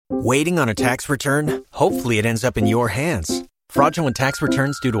Waiting on a tax return? Hopefully it ends up in your hands. Fraudulent tax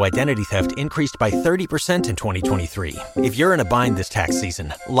returns due to identity theft increased by 30% in 2023. If you're in a bind this tax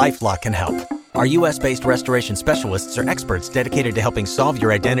season, LifeLock can help. Our U.S.-based restoration specialists are experts dedicated to helping solve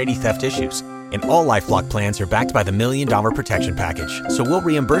your identity theft issues. And all LifeLock plans are backed by the $1 Million Protection Package. So we'll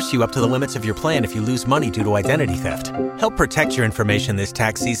reimburse you up to the limits of your plan if you lose money due to identity theft. Help protect your information this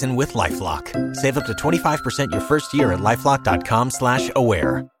tax season with LifeLock. Save up to 25% your first year at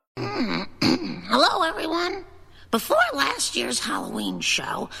LifeLock.com/aware. Hello, everyone. Before last year's Halloween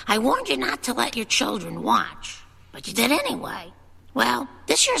show, I warned you not to let your children watch. But you did anyway. Well,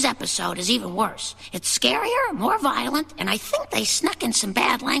 this year's episode is even worse. It's scarier, more violent, and I think they snuck in some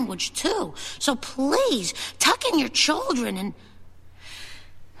bad language, too. So please, tuck in your children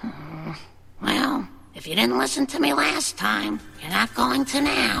and... Well, if you didn't listen to me last time, you're not going to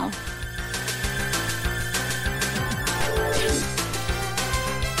now.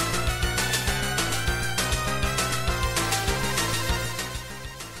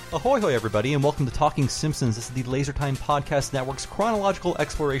 Ahoy, hoy, everybody, and welcome to Talking Simpsons. This is the Laser Time Podcast Network's chronological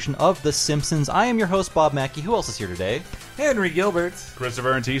exploration of The Simpsons. I am your host, Bob Mackey. Who else is here today? Henry Gilbert.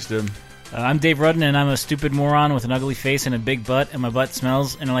 Christopher Antista. I'm Dave Rudden, and I'm a stupid moron with an ugly face and a big butt, and my butt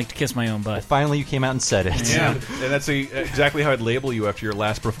smells, and I like to kiss my own butt. Well, finally, you came out and said it. Yeah, and that's exactly how I'd label you after your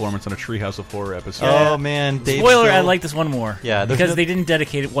last performance on a Treehouse of Horror episode. Oh, man. Dave Spoiler, still... I like this one more. Yeah, because they didn't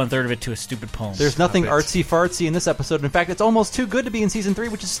dedicate one-third of it to a stupid poem. There's nothing artsy-fartsy in this episode. In fact, it's almost too good to be in Season 3,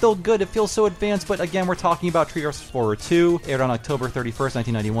 which is still good. It feels so advanced, but again, we're talking about Treehouse of Horror 2, aired on October 31st,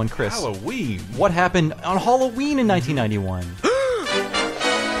 1991. Chris. Halloween. What happened on Halloween in 1991?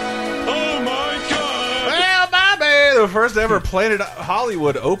 The first ever Planet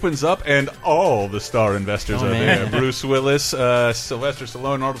Hollywood opens up, and all the star investors are there. Bruce Willis, Sylvester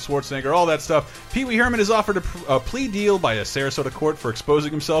Stallone, Arnold Schwarzenegger, all that stuff. Pee Wee Herman is offered a plea deal by a Sarasota court for exposing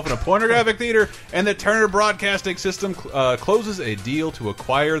himself in a pornographic theater, and the Turner Broadcasting System closes a deal to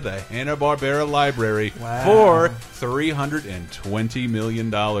acquire the Hanna-Barbera Library for $320 million.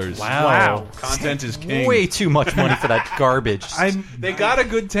 Wow. Content is king. Way too much money for that garbage. They got a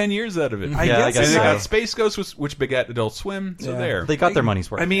good 10 years out of it. I guess and so. they got Space Ghost, which begat Adult Swim, so there. They got their money's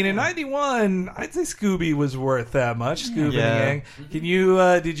worth. I mean, in 91, I'd say Scooby was worth that much. Scooby and the Gang. Can you,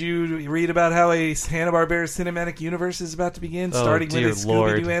 did you read about how a Hanna-Barbera cinematic universe is about to begin, starting with a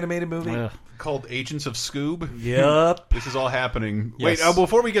Scooby-Doo animated movie? Called Agents of Scoob. Yep. This is all happening. Yes. Wait,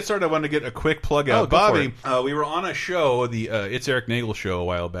 before we get started, I want to get a quick plug out. Bobby, we were on a show, the It's Eric Nagel show a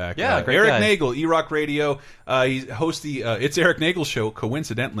while back. Yeah, great Eric guy. Nagel, E-Rock Radio. He hosts the It's Eric Nagel show,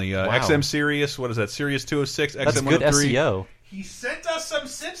 coincidentally. XM Sirius, what is that? Sirius 206, XM 103. That's good SEO. He sent us some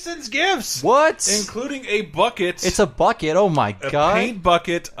Simpsons gifts. What? Including a bucket. It's a bucket. Oh, my God. A paint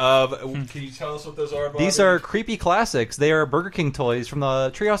bucket of... Can you tell us what those are, Bobby? These are creepy classics. They are Burger King toys from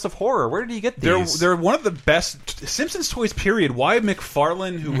the Treehouse of Horror. Where did you get these? They're one of the best Simpsons toys, period. Why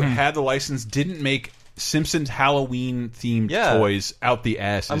McFarlane, who had the license, didn't make Simpsons Halloween-themed toys out the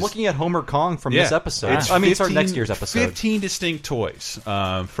ass. I'm looking at Homer Kong from this episode. Sorry, next year's episode. 15 distinct toys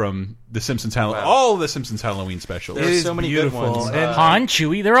from the Simpsons Halloween. All the Simpsons Halloween specials. There's so many beautiful good ones. And Han,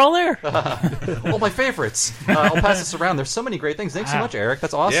 Chewie, they're all there. All my favorites. I'll pass this around. There's so many great things. Thanks so much, Eric.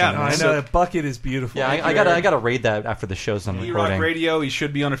 That's awesome. Yeah, I know that bucket is beautiful. Yeah, I gotta raid that after the show's done recording. E-Rock Radio. He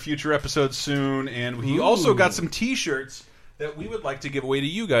should be on a future episode soon, and he also got some T-shirts that we would like to give away to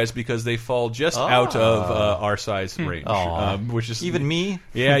you guys because they fall just out of our size range, which is even me.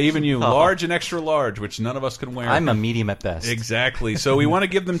 Yeah, even you, large and extra large, which none of us can wear. I'm a medium at best. Exactly. So we want to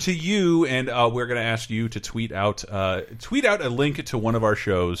give them to you, and we're going to ask you to tweet out a link to one of our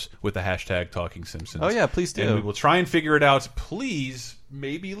shows with the hashtag Talking Simpsons. Oh yeah, please do. And we will try and figure it out. Please.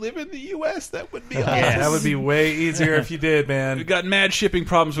 Maybe live in the U.S. That would be awesome. Yeah, that would be way easier if you did, man. We've got mad shipping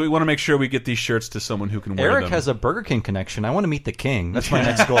problems. We want to make sure we get these shirts to someone who can wear them. Eric has a Burger King connection. I want to meet the king. That's my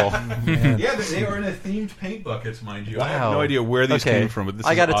next goal. Yeah, they are in a themed paint buckets, mind you. Wow. I have no idea where these came from, but this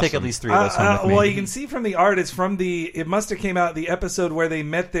I got to awesome. take at least 3 of those home with me. Well, you can see from the art, it's from it must have came out the episode where they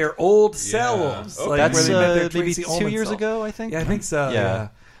met their old selves. Okay. Like That's where they met their maybe Tracy 2 Ullman years self. ago, I think. Yeah, I think so. Yeah.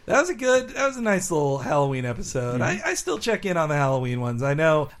 That was a nice little Halloween episode. I still check in on the Halloween ones. I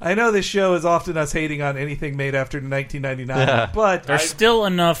know this show is often us hating on anything made after 1999, but There's still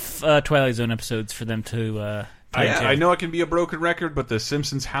enough Twilight Zone episodes for them to I know it can be a broken record, but the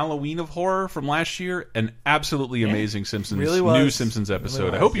Simpsons Halloween of Horror from last year, an absolutely amazing Simpsons new Simpsons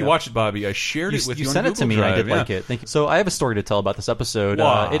episode. I hope you watched it, Bobby. I shared it with you. You sent it to me, and I did like it. Thank you. So I have a story to tell about this episode.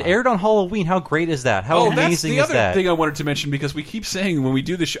 Wow. It aired on Halloween. How great is that? How amazing is that's the that? other thing I wanted to mention, because we keep saying when we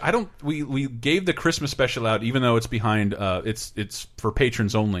do this show, we gave the Christmas special out, even though it's behind. It's for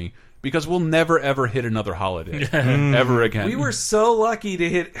patrons only. because we'll never ever hit another holiday ever again. We were so lucky to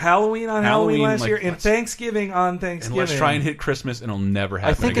hit Halloween on Halloween last year and Thanksgiving on Thanksgiving. And let's try and hit Christmas, and it'll never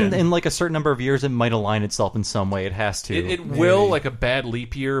happen. I think again. in like a certain number of years, it might align itself in some way. It has to. It will, like a bad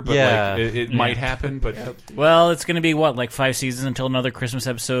leap year, but like it might happen. But well, it's going to be what, like 5 seasons until another Christmas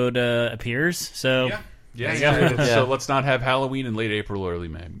episode appears. So. Yeah. So let's not have Halloween in late April or early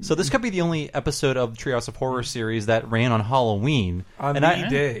May. So this could be the only episode of the Treehouse of Horror series that ran on Halloween. On the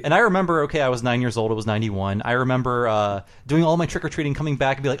day. And I remember, I was 9 years old. It was 91. I remember doing all my trick-or-treating, coming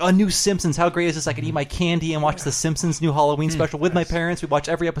back and be like, oh, new Simpsons. How great is this? I could eat my candy and watch the Simpsons new Halloween special with my parents. We watched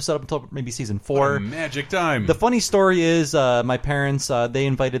every episode up until maybe season 4. What a magic time. The funny story is my parents, they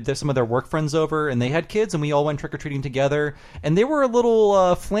invited some of their work friends over, and they had kids, and we all went trick-or-treating together. And they were a little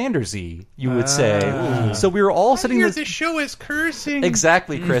Flandersy, you would say. So we were all sitting... the show is cursing.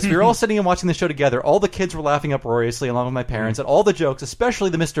 Exactly, Chris. We were all sitting and watching the show together. All the kids were laughing uproariously along with my parents at all the jokes,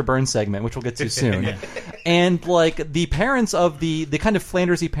 especially the Mr. Burns segment, which we'll get to soon. And like the parents of the kind of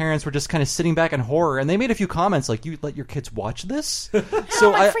Flandersy parents were just kind of sitting back in horror, and they made a few comments like, "You let your kids watch this?"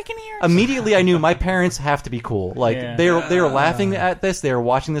 So immediately I knew my parents have to be cool. Like they were laughing at this, they were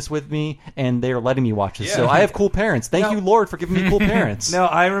watching this with me, and they were letting me watch this. So I have cool parents. Thank you, Lord, for giving me cool parents. Now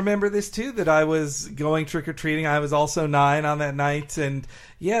I remember this too, that I was going trick-or-treating. I was also 9 on that night, and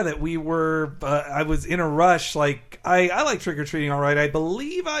that we were I was in a rush. Like I like trick-or-treating all right. I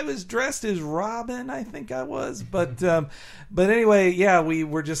believe I was dressed as Robin, I think I was, but anyway, we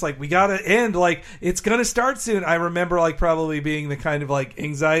were just like, we gotta end, like it's gonna start soon. I remember like probably being the kind of like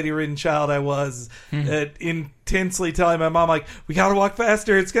anxiety-ridden child I was, intensely telling my mom, like, we gotta walk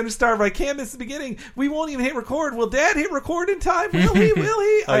faster, it's gonna start, I can't miss the beginning, we won't even hit record. Will Dad hit record in time? Will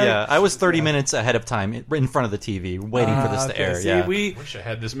he? I was 30 minutes ahead of time in front of the TV waiting for this to air. Wish I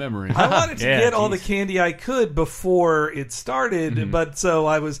had this memory. I wanted to get all the candy I could before it started, but so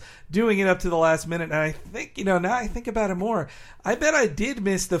I was doing it up to the last minute, and I think, now I think about it more, I bet I did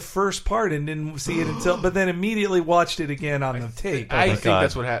miss the first part and didn't see it but then immediately watched it again on the tape. I think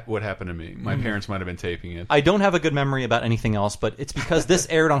that's what happened to me. My parents might have been taping it. I don't have a good memory about anything else, but it's because this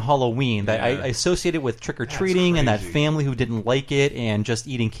aired on Halloween that I associate it with trick-or-treating and that family who didn't like it and just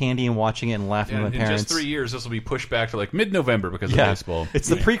eating candy and watching it and laughing with my parents. In just 3 years, this will be pushed back to like mid-November because of baseball. It's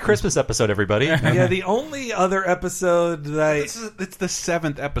the pre-Christmas episode, everybody. The only other episode that it's the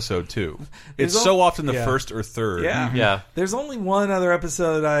 7th episode, too. It's so often the first or third. There's only one other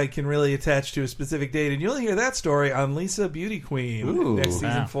episode I can really attach to a specific date, and you'll hear that story on Lisa Beauty Queen next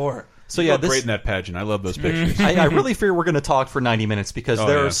season 4. So you look great in that pageant. I love those pictures. I really fear we're going to talk for 90 minutes because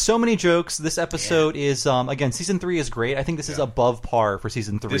there are so many jokes. This episode is, again, season 3 is great. I think this is above par for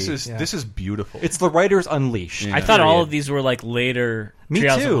season 3. This is beautiful. It's the writers unleashed. I thought all of these were like later. Me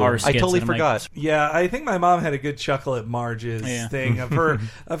too. I totally forgot. I think my mom had a good chuckle at Marge's thing of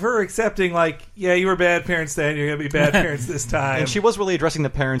her accepting, like, you were bad parents then, you're gonna be bad parents this time. And she was really addressing the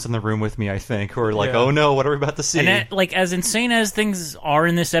parents in the room with me, I think, who are like, oh no, what are we about to see? And like, as insane as things are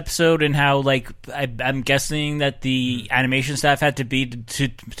in this episode, and how like I'm guessing that the animation staff had to be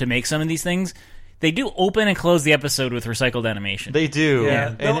to make some of these things, they do open and close the episode with recycled animation. They do.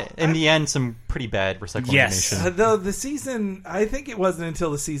 Yeah. And in the end, some pretty bad recycled animation. Though the season, I think it wasn't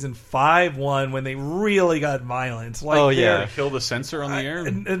until the season 5 one when they really got violent. Like they kill the censor on the air?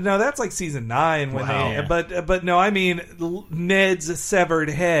 No, that's like season 9 when they. But no, I mean Ned's severed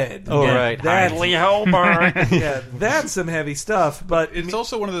head. Oh right, Hadley Hobart. That's some heavy stuff. But it's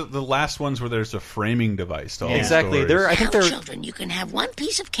also one of the last ones where there's a framing device to all exactly. the I think they're children. You can have one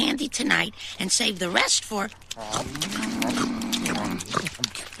piece of candy tonight and save the rest for.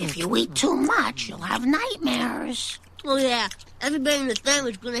 If you eat too much, you'll have nightmares. Oh, yeah. Everybody in the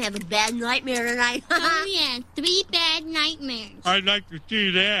family's going to have a bad nightmare tonight. Oh, yeah. 3 bad nightmares. I'd like to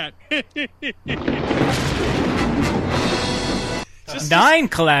see that. 9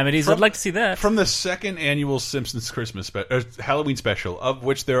 calamities. I'd like to see that. From the second annual Simpsons Christmas Halloween special, of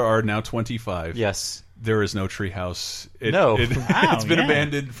which there are now 25. Yes. There is no Treehouse. It's been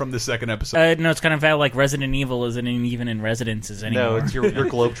abandoned from the second episode. No, it's kind of how like Resident Evil isn't even in residences anymore. No, it's you're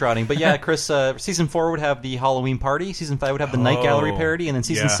globetrotting. But yeah, Chris, season 4 would have the Halloween party. Season 5 would have the Night Gallery parody, and then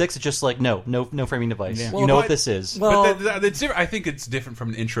season 6 it's just like no framing device. Yeah. Well, you know what this is. Well, but I think it's different from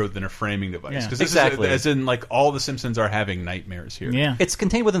an intro than a framing device because exactly, as in like all the Simpsons are having nightmares here. Yeah, it's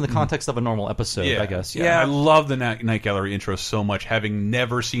contained within the context of a normal episode. I guess. Yeah, I love the Night Gallery intro so much, having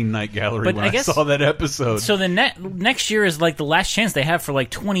never seen Night Gallery when I saw that episode. So the next year is like the last chance they have for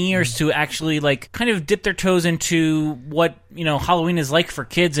like 20 years to actually like kind of dip their toes into what Halloween is like for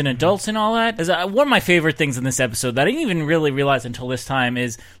kids and adults and all that. One of my favorite things in this episode that I didn't even really realize until this time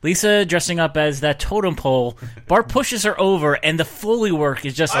is Lisa dressing up as that totem pole. Bart pushes her over, and the Foley work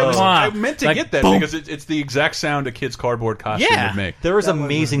is just I meant to get that because it's the exact sound a kid's cardboard costume would make. There was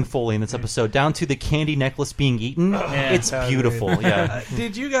amazing Foley in this episode, down to the candy necklace being eaten. It's beautiful. Yeah.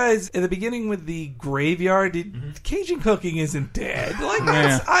 Did you guys at the beginning with the graveyard? Cajun cooking isn't dead. Like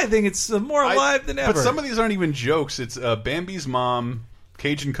I think it's more alive than ever. But some of these aren't even jokes. It's Bambi's mom,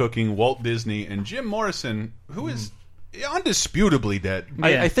 Cajun cooking, Walt Disney, and Jim Morrison, who is undisputably dead.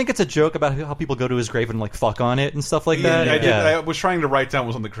 I think it's a joke about how people go to his grave and like fuck on it and stuff like that. I was trying to write down what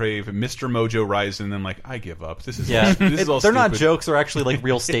was on the grave, and Mr. Mojo Rising, and I'm like, I give up. This is all they're not stupid. jokes; they're actually like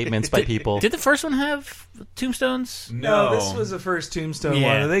real statements by people. Did the first one have tombstones? No, this was the first Tombstone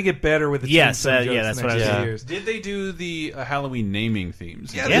one. They get better with the Tombstone jokes. That's what I was years. Did they do the Halloween naming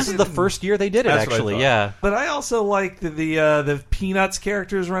themes? Yeah, this is the first year they did it. That's actually, yeah. But I also like the Peanuts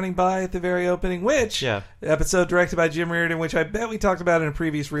characters running by at the very opening, which episode directed by Jim Reardon, which I bet we talked about in a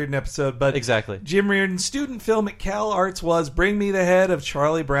previous Reardon episode. But exactly, Jim Reardon's student film at Cal Arts was "Bring Me the Head of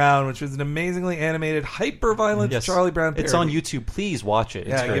Charlie Brown," which was an amazingly animated, hyper-violent Charlie Brown parody. It's on YouTube. Please watch it.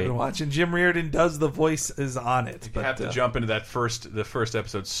 It's great. Give it a watch. And Jim Reardon does the voices on it. You have to jump into the first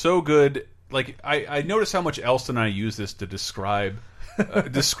episode. So good. Like I noticed how much Elston and I use this to describe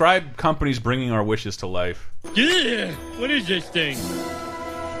companies bringing our wishes to life. Yeah, what is this thing?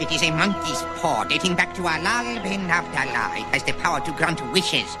 It is a monkey's paw dating back to Alal bin Abdallah. It has the power to grant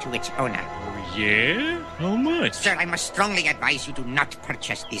wishes to its owner. Yeah? How much? Sir, I must strongly advise you to not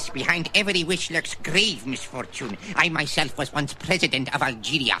purchase this. Behind every wish lurks grave misfortune. I myself was once president of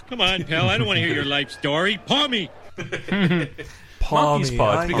Algeria. Come on, pal. I don't want to hear your life story. Paw me. Monkey's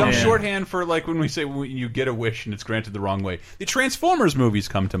paw. It's become shorthand for like when we say when you get a wish and it's granted the wrong way. The Transformers movies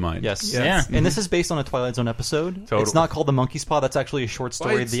come to mind. Yes. And this is based on a Twilight Zone episode. Totally. It's not called The Monkey's Paw. That's actually a short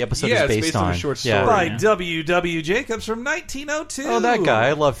story the episode is based on. A short story. By W.W. Jacobs from 1902. Oh, that guy.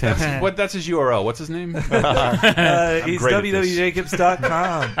 I love him. That's his URL. What's his name? He's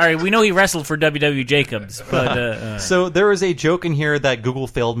www.jacobs.com. All right, we know he wrestled for W.W. Jacobs. But so there is a joke in here that Google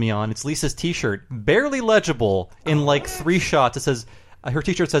failed me on. It's Lisa's T-shirt. Barely legible in like 3 shots. It says, her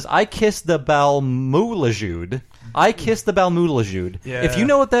T-shirt says, "I kissed the Balmulajude." I kissed the Balmulajude. Yeah. If you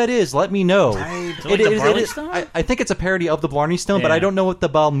know what that is, let me know. I think it's a parody of the Blarney Stone, but I don't know what the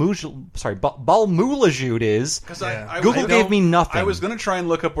Balmulajude is. Google gave me nothing. I was going to try and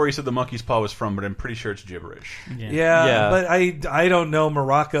look up where he said the monkey's paw was from, but I'm pretty sure it's gibberish. Yeah. But I don't know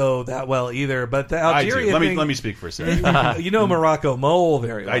Morocco that well either. But the Algeria thing, let me speak for a second. You know Morocco Mole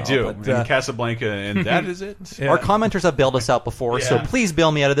very well. I do. And Casablanca, and that is it. Our commenters have bailed us out before, so please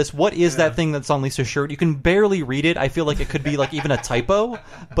bail me out of this. What is that thing that's on Lisa's shirt? You can barely read it. I feel like it could be like even a typo,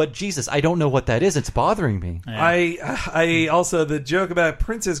 but Jesus, I don't know what that is. It's bothering me. I also, the joke about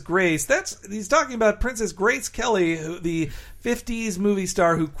Princess Grace, he's talking about Princess Grace Kelly, the 50s movie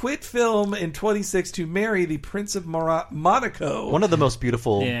star who quit film in 26 to marry the Prince of Monaco. One of the most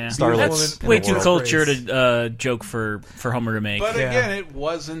beautiful starlets. That's way too cultured joke for Homer to make. But again, it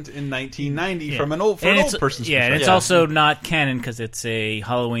wasn't in 1990 from an old person's perspective. And it's also not canon because it's a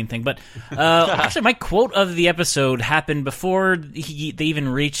Halloween thing. But actually, my quote of the episode happened before they even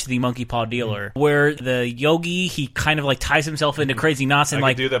reached the monkey paw dealer, where the yogi, he kind of like ties himself into crazy knots and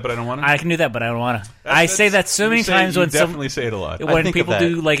I can do that, but I don't want to. I can do that, but I don't want to. I say that so many times when definitely say it a lot. When people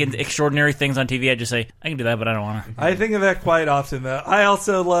do like extraordinary things on TV, I just say I can do that, but I don't want to. I think of that quite often, though. I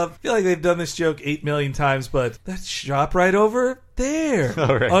also feel like they've done this joke 8 million times, but that shop right over there.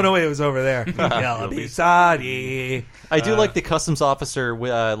 Oh no, wait, it was over there. I do like the customs officer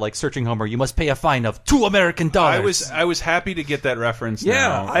like searching Homer. You must pay a fine of $2 American. I was happy to get that reference. Yeah,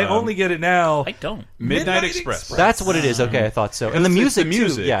 now. I only get it now. I don't. Midnight Express. That's what it is. Okay, I thought so. And the music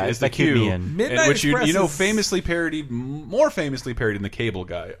too. Yeah, is that the cue, me in. Midnight which Express more famously parodied in The Cable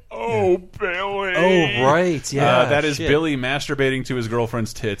Guy. Oh, Billy. Oh, right. Yeah, that is Billy masturbating to his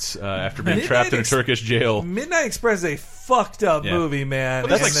girlfriend's tits after being trapped in a Turkish jail. Midnight Express is a fucked up movie, man. Well,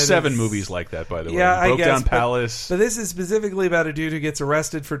 there's like 7 movies like that, by the way. Broke Down Palace. But this is specifically about a dude who gets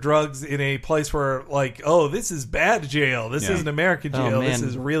arrested for drugs in a place where, like, oh, this is bad jail. This isn't American jail. This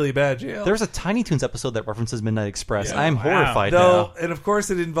is really bad jail. There's a Tiny Toons episode that references Midnight Express. I'm horrified now. And of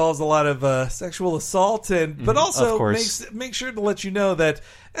course, it involves a lot of sexual assault, but also make sure to let you know that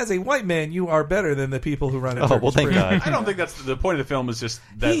as a white man, you are better than the people who run it. Oh, well, thank God. I don't think that's the point of the film. Is just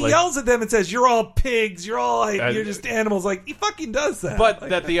that he yells at them and says, "You're all pigs. You're just animals." Like, he fucking does that. But like,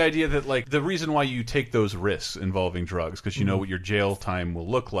 that the idea that like the reason why you take those risks involving drugs because you know what your jail time will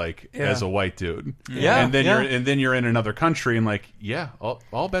look like as a white dude. And then you're in another country and like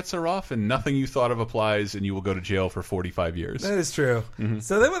all bets are off and nothing you thought of applies and you will go to jail for 45 years. That is true.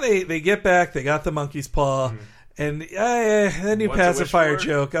 So then when they get back, they got the monkey's paw. And that new pacifier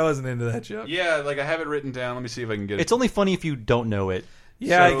joke, I wasn't into that joke. Yeah, like I have it written down. Let me see if I can get it. It's only funny if you don't know it.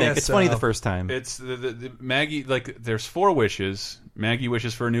 Yeah, so, I think it's funny the first time. It's the Maggie. Like, there's 4 wishes. Maggie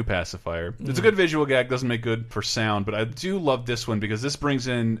wishes for a new pacifier. It's a good visual gag. Doesn't make good for sound, but I do love this one because this brings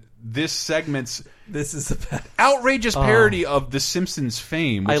in this segment's. This is the best. Outrageous parody of the Simpsons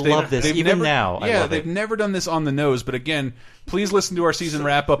fame. I love this even now. They've never done this on the nose. But again, please listen to our season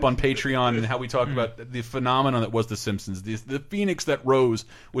wrap up on Patreon and how we talk about the phenomenon that was the Simpsons, the phoenix that rose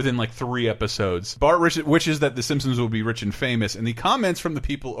within like 3 episodes. Bart wishes that the Simpsons will be rich and famous, and the comments from the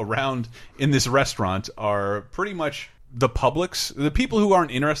people around in this restaurant are pretty much the public's, the people who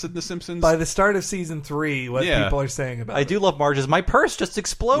aren't interested in the Simpsons. By the start of season 3, what people are saying about it. I do love Marge's. My purse just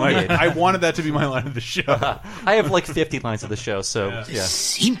exploded. I wanted that to be my line of the show. I have like 50 lines of the show, so yeah.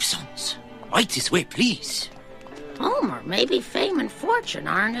 Simpsons, right this way, please. Homer, maybe fame and fortune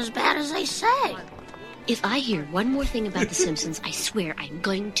aren't as bad as they say. If I hear one more thing about The Simpsons, I swear I'm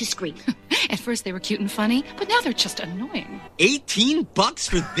going to scream. At first they were cute and funny, but now they're just annoying. $18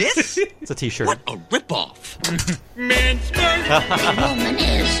 for this? It's a t-shirt. What a ripoff. Man smart. The woman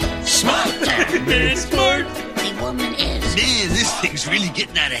is smarter. Man smart. The woman is. Man, this thing's really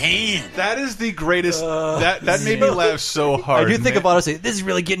getting out of hand. That is the greatest. That made me laugh so hard. I do think about it. Say, this is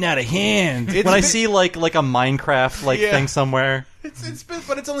really getting out of hand. When I see like a Minecraft thing somewhere.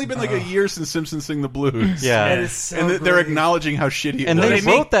 But it's only been like a year since Simpsons Sing the Blues. Yeah, that is so and they're acknowledging how shitty it and was. they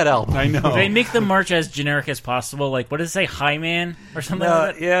wrote that album. I know. They make the merch as generic as possible. Like, what does it say? Hi, man, or something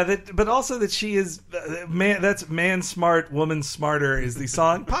like that. Yeah, but also that she is man. That's man smart, woman smarter is the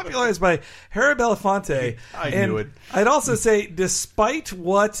song popularized by Hera Belafonte. I knew it. I'd also say, despite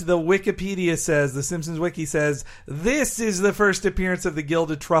what the Wikipedia says, the Simpsons Wiki says, this is the first appearance of the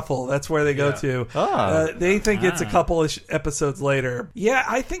Gilded Truffle. That's where they go to. They think it's a couple of episodes later. Yeah,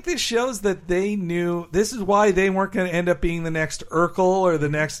 I think this shows that they knew. This is why they weren't going to end up being the next Urkel or the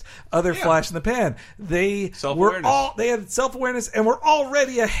next other Flash in the Pan. They had self-awareness and were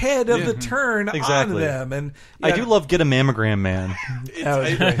already ahead of the turn on them. And I do love Get a Mammogram Man.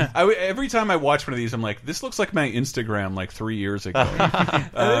 Every time I watch one of these, I'm like, this looks like my Instagram like 3 years ago.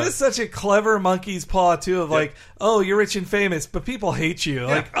 It is such a clever monkey's paw too. Of like, oh, you're rich and famous, but people hate you.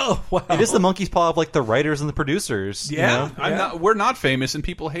 Like, oh, wow. It is the monkey's paw of like the writers and the producers. Yeah, you know? We're not famous, and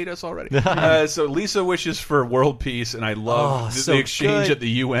people hate us already. So Lisa wishes for world peace, and I love the exchange at the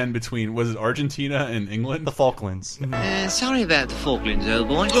UN between, was it Argentina and England? The Falklands. Sorry about the Falklands, old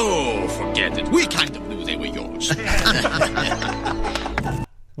boy. Oh, forget it. We kind of knew they were yours.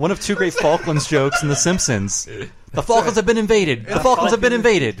 One of 2 great Falklands jokes in The Simpsons. The Falklands have been invaded. The Falklands have been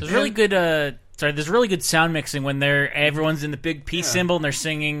invaded. There's really good. There's really good sound mixing when everyone's in the big peace symbol and they're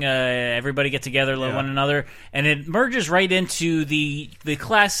singing. Everybody get together, love one another, and it merges right into the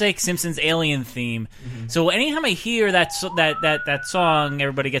classic Simpsons alien theme. So anytime I hear that song,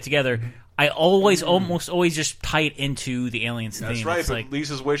 everybody get together. I almost always just tie it into the aliens theme. That's right, it's but like,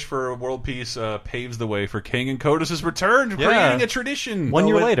 Lisa's wish for world peace paves the way for King and Codus's return, creating a tradition. 1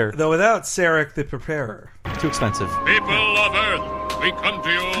 year later. Though without Sarek the Preparer. Too expensive. People of Earth, we come to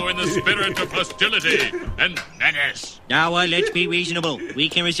you in the spirit of hostility and menace. Now, let's be reasonable. We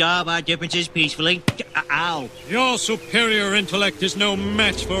can resolve our differences peacefully. Ow. Your superior intellect is no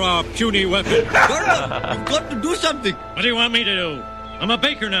match for our puny weapon. Gordon, you've got to do something. What do you want me to do? I'm a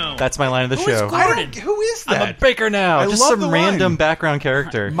baker now. That's my line of the show. Who is that? I'm a baker now. I Just love some the random line. background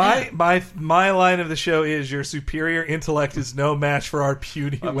character. My line of the show is, your superior intellect is no match for our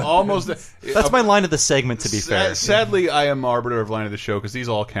puny weapons. Almost. That's my line of the segment, to be fair. Sadly, I am arbiter of line of the show because these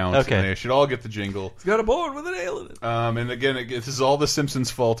all count. Okay. And they should all get the jingle. It's got a board with an ale in it. And again, this is all the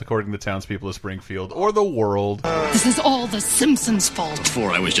Simpsons' fault, according to the townspeople of Springfield, or the world. This is all the Simpsons' fault. Before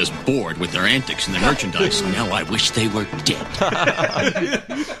I was just bored with their antics and their merchandise. Now I wish they were dead.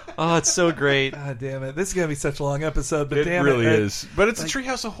 Oh, it's so great. God damn it. This is going to be such a long episode, but It damn really it. is. But it's a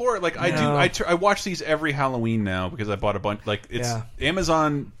Treehouse of Horror. Like, I watch these every Halloween now because I bought a bunch. Like, it's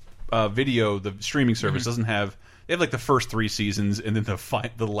Amazon Video, the streaming service, doesn't have. They have like the first 3 seasons and then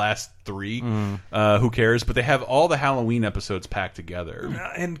the last 3. Who cares? But they have all the Halloween episodes packed together.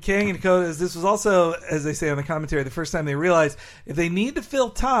 And Kang and Kodos, this was also, as they say on the commentary, the first time they realized if they need to fill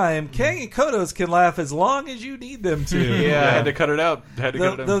time, Kang and Kodos can laugh as long as you need them to. Yeah, I had to cut it out.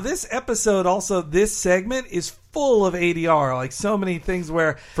 Though this episode also, this segment is full of ADR, like so many things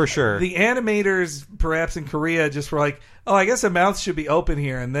where for sure the animators, perhaps in Korea, just were like, "Oh, I guess their mouths should be open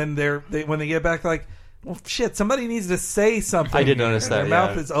here," and then when they get back, they're like, well, shit, somebody needs to say something. I did notice that. Their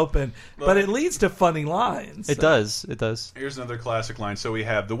mouth is open, but it leads to funny lines. It does. It does. Here's another classic line. So we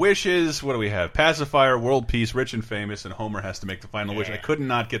have the wishes. What do we have? Pacifier, world peace, rich and famous, and Homer has to make the final wish. I could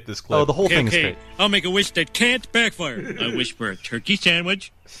not get this clip. Oh, the whole thing is great. I'll make a wish that can't backfire. I wish for a turkey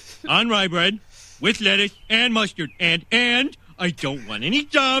sandwich on rye bread with lettuce and mustard. And I don't want any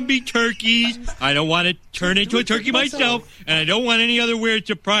zombie turkeys. I don't want to turn into a turkey myself. And I don't want any other weird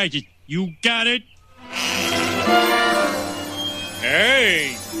surprises. You got it?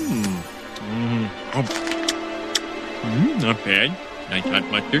 Hey! Not bad. Nice hot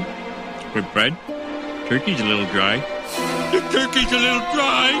mustard. With bread. Turkey's a little dry. The turkey's a little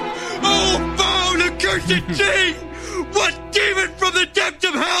dry. Oh, foul accursed thing! What demon from the depths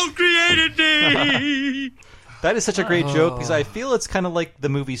of hell created me? That is such a great joke because I feel it's kind of like the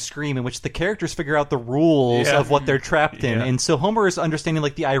movie Scream, in which the characters figure out the rules of what they're trapped in, and so Homer is understanding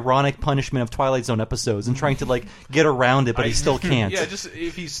like the ironic punishment of Twilight Zone episodes and trying to like get around it, but he still can't. Yeah, just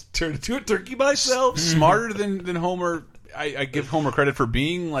if he's turned into a turkey myself, smarter than Homer. I give Homer credit for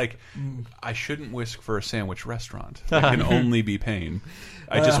being like, I shouldn't whisk for a sandwich restaurant. That can only be pain.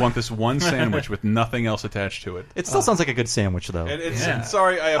 I just want this one sandwich with nothing else attached to it. It still sounds like a good sandwich, though. And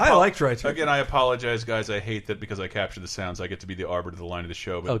sorry, I liked Dry Turkey. Again, I apologize, guys. I hate that because I capture the sounds, I get to be the arbiter of the line of the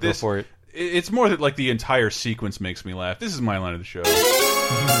show. But go for it. It's more that like the entire sequence makes me laugh. This is my line of the show.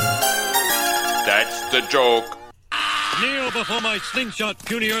 That's the joke. Kneel before my slingshot,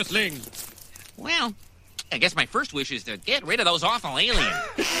 puny earthling. Well, I guess my first wish is to get rid of those awful aliens.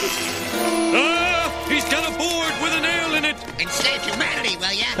 He's got a board with a nail in it. And save humanity,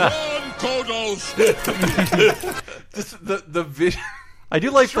 will ya? Run, Kodos! the vision. I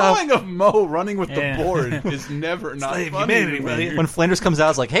do like drawing of Mo running with the board is never not Slave funny. humanity, when Flanders comes out,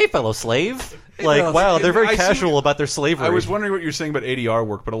 it's like, "Hey, fellow slave!" Like, wow, they're very casual about their slavery. I was wondering what you're saying about ADR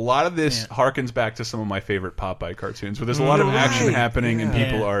work, but a lot of this harkens back to some of my favorite Popeye cartoons, where there's a lot of action happening and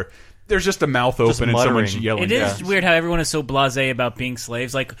people are. There's just a mouth open and someone's yelling. It is weird how everyone is so blasé about being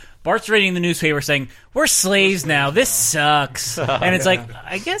slaves. Like, Bart's reading the newspaper saying, "We're slaves now. This sucks." And it's like,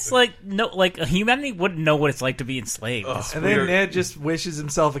 I guess, like, no, like, humanity wouldn't know what it's like to be enslaved. And then Ned just wishes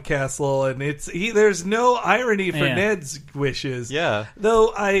himself a castle, and there's no irony for Ned's wishes. Yeah.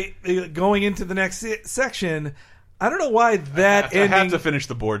 Though going into the next section, I don't know why that ending. I have to finish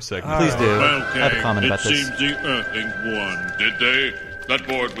the board segment. Please do. Okay, I have a comment about this. It seems the Earthlings won. Did they? That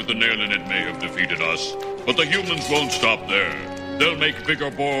board with the nail in it may have defeated us, but the humans won't stop there. They'll make bigger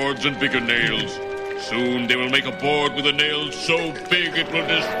boards and bigger nails. Soon they will make a board with a nail so big it will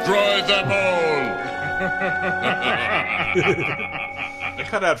destroy them all. I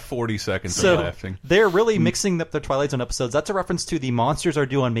cut out 40 seconds of laughing. They're really mixing up the Twilight Zone episodes. That's a reference to the Monsters Are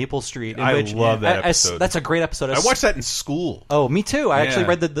Due on Maple Street. I love that episode. That's a great episode. I watched that in school. Oh, me too. I actually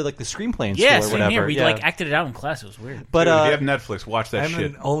read the screenplay in yeah, school or whatever. Here. We like acted it out in class. It was weird. But if you have Netflix, watch that I'm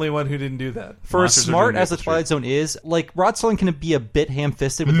shit. the only one who didn't do that. For as smart as the Twilight Zone is, like, Rod Serling can be a bit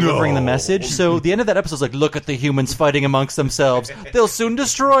ham-fisted with delivering the message. So the end of that episode is like, look at the humans fighting amongst themselves. They'll soon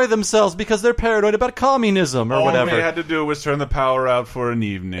destroy themselves because they're paranoid about communism or whatever. All they had to do was turn the power out for an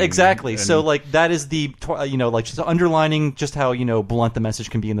evening. Exactly. So, like, that is the, like, just underlining just how, blunt the message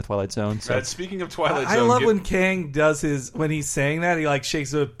can be in the Twilight Zone. So. Speaking of Twilight Zone... I love when Kang does when he's saying that, he, like,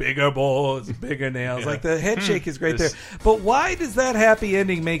 shakes with bigger balls, bigger nails. Like, the head shake is great there. But why does that happy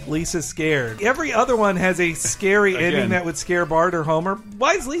ending make Lisa scared? Every other one has a scary ending that would scare Bart or Homer.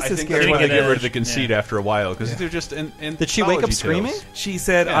 Why is Lisa I think scared? that's why they get rid of the conceit after a while, because they're just Did she wake up screaming? She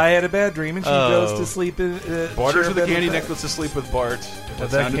said, I had a bad dream, and she goes to sleep. Bart with a candy necklace to sleep with Bart.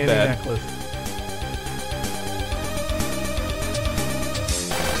 That sounded bad. Necklace.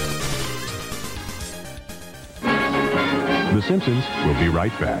 The Simpsons will be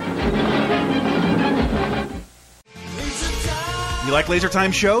right back. You like Laser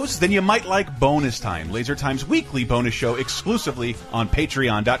Time shows? Then you might like Bonus Time, Laser Time's weekly bonus show exclusively on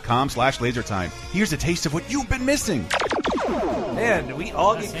patreon.com/lasertime. Here's a taste of what you've been missing. Man, we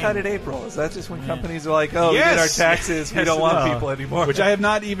all get cut at April. Is that just when companies are like, oh, Yes! we did our taxes, we don't want people anymore? Which I have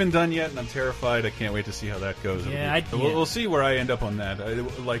not even done yet, and I'm terrified. I can't wait to see how that goes. Yeah, we'll see where I end up on that.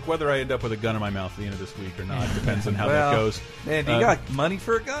 Like whether I end up with a gun in my mouth at the end of this week or not depends on how that goes. Man, do you got money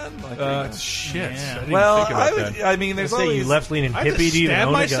for a gun? Like, shit. Yeah. I didn't think about that. I mean, there's always you left-leaning I have hippie. to Do you stab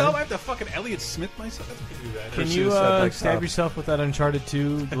own a myself. gun? I have to fucking Elliot Smith myself. I have to do that. Can you stab yourself with that Uncharted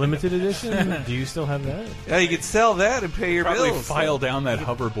 2 limited edition? Do you still have that? Yeah, you could sell that and pay your Probably bills. file down that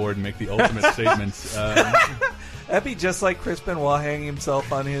hoverboard and make the ultimate statement. That'd be just like Chris Benoit hanging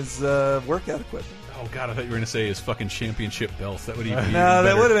himself on his workout equipment. Oh God, I thought you were going to say his fucking championship belt. That would even be no, that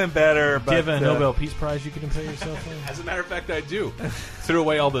better. would have been better. Do But, you have a Nobel Peace Prize you can compare yourself with? As a matter of fact, I do. Threw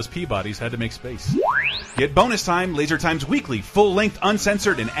away all those Peabodys, had to make space. Get Bonus Time, Laser Time's weekly, full-length,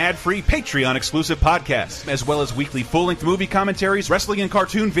 uncensored, and ad-free Patreon-exclusive podcasts, as well as weekly full-length movie commentaries, wrestling and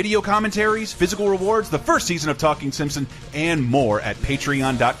cartoon video commentaries, physical rewards, the first season of Talking Simpson, and more at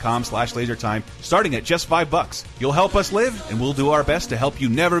patreon.com/lasertime, starting at just $5. You'll help us live, and we'll do our best to help you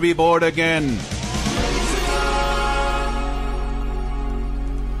never be bored again.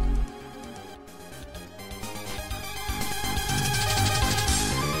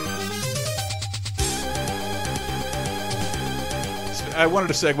 I wanted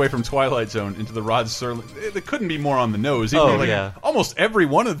to segue from Twilight Zone into the Rod Serling. It couldn't be more on the nose. Even almost every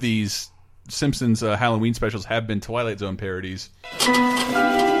one of these Simpsons Halloween specials have been Twilight Zone parodies.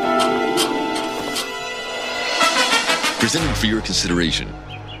 Presented for your consideration,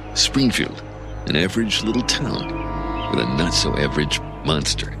 Springfield, an average little town with a not-so-average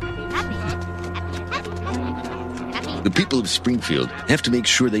monster. The people of Springfield have to make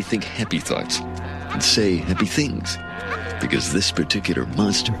sure they think happy thoughts and say happy things, because this particular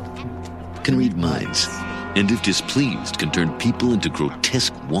monster can read minds, and if displeased, can turn people into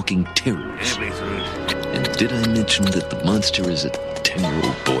grotesque walking terrors. And did I mention that the monster is a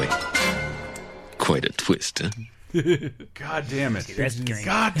 10-year-old boy? Quite a twist, huh? God damn it.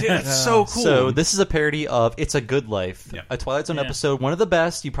 God damn it. It's so cool. So this is a parody of It's a Good Life, Yeah. a Twilight Zone episode, one of the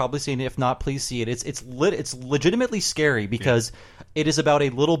best. You've probably seen it. If not, please see it. It's legitimately scary because it is about a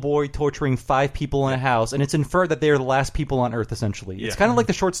little boy torturing 5 people in a house, and it's inferred that they are the last people on Earth, essentially. It's kind of like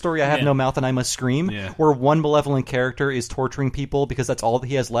the short story I Have No Mouth and I Must Scream, where one malevolent character is torturing people because that's all that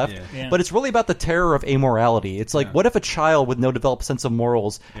he has left. But it's really about the terror of amorality. It's like, what if a child with no developed sense of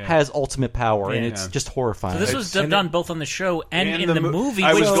morals has ultimate power, and it's just horrifying. So this was done both on the show and in the movie.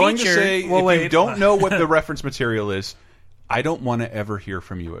 I was which going to featured- say, if you don't know what the reference material is, I don't want to ever hear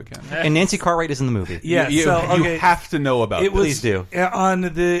from you again. And Nancy Cartwright is in the movie. Yeah, you have to know about it. Please do. On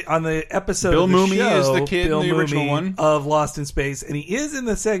the episode Bill of the Mumy show, is the kid Bill in the original Mumy one. of Lost in Space, and he is in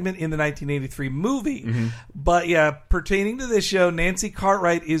the segment in the 1983 movie. But yeah, pertaining to this show, Nancy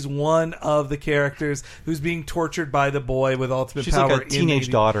Cartwright is one of the characters who's being tortured by the boy with ultimate She's power. like a teenage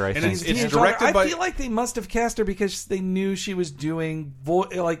daughter, I think. It's directed by... I feel like they must have cast her because they knew she was doing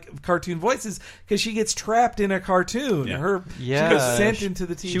cartoon voices because she gets trapped in a cartoon. She gets sent into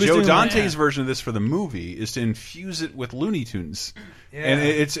the TV. Joe Dante's version of this for the movie is to infuse it with Looney Tunes. And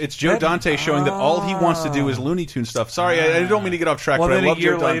it's Joe Dante showing that all he wants to do is Looney Tunes stuff. Sorry, I don't mean to get off track, but I love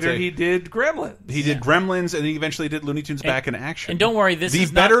Joe Dante. Well, then a year later, he did Gremlins. He did Gremlins, and he eventually did Looney Tunes back in action. And don't worry, this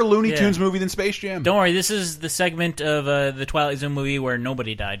is better not, Looney Tunes movie than Space Jam. Don't worry, this is the segment of the Twilight Zone movie where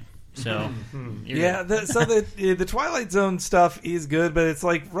nobody died. So the Twilight Zone stuff is good, but it's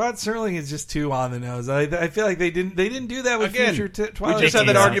like Rod Serling is just too on the nose. I feel like they didn't do that with future Twilight. We just had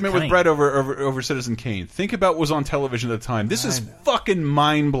that argument with Brett over Citizen Kane. Think about what was on television at the time. This is fucking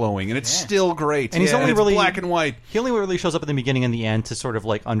mind blowing, and it's still great. And he's only really black and white. He only really shows up at the beginning and the end to sort of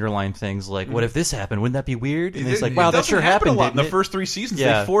like underline things like, "What if this happened? Wouldn't that be weird?" And he's like, "Wow, that sure happened." A lot in the first 3 seasons.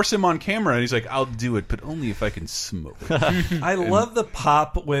 They force him on camera, and he's like, "I'll do it, but only if I can smoke." I love the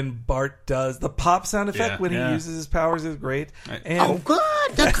pop when Bart does. The pop sound effect when he uses his powers is great. And oh, good.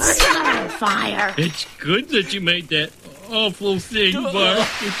 The curtains are on fire. It's good that you made that awful thing, Bart.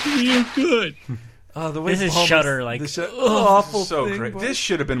 It's real good. The way this is Shudder, awful so thing, great. Bart. This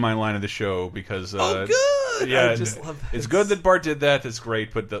should have been my line of the show because good. Yeah, I just love that. It's good that Bart did that. It's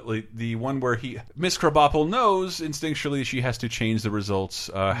great, but the one where Miss Krabappel knows instinctually she has to change the results.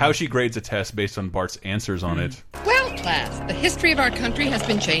 How she grades a test based on Bart's answers on it. Well, class, the history of our country has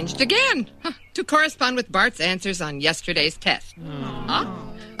been changed again to correspond with Bart's answers on yesterday's test.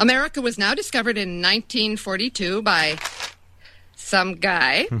 America was now discovered in 1942 by some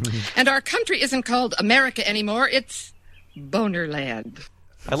guy, and our country isn't called America anymore. It's Bonerland.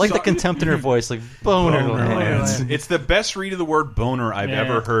 I like the contempt in her voice, like Bonerland. It's the best read of the word boner I've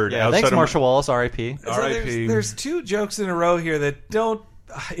ever heard. Yeah, thanks, Marshall Wallace, R.I.P. So there's 2 jokes in a row here that don't.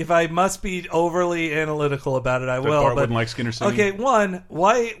 if I must be overly analytical about it, I will. Bart but wouldn't like Skinner singing? Okay, one,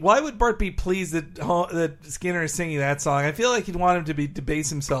 why would Bart be pleased that Skinner is singing that song? I feel like he'd want him to debase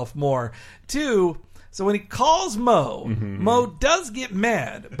himself more. Two, so when he calls Mo, Mo does get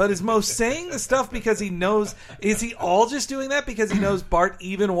mad, but is Mo saying the stuff because he knows? Is he all just doing that because he knows Bart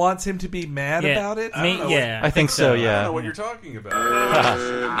even wants him to be mad about it? I think so. Yeah. I don't know what you're talking about.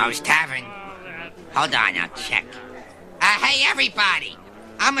 Mo's Tavern. Hold on, I'll check. Hey, everybody.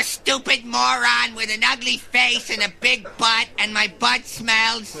 I'm a stupid moron with an ugly face and a big butt, and my butt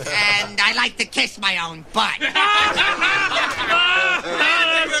smells, and I like to kiss my own butt.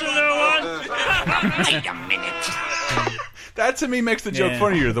 Wait a minute. That to me makes the joke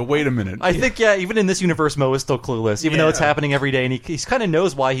funnier. The wait a minute. I think even in this universe, Mo is still clueless, even though it's happening every day, and he kind of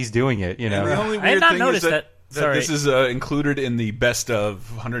knows why he's doing it. You know, And the only weird thing is that this is included in the best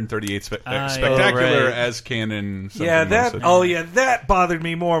of 138 Spectacular as canon. Yeah, that bothered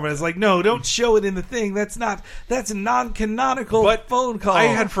me more. But it's like, no, don't show it in the thing. That's a non-canonical phone call. I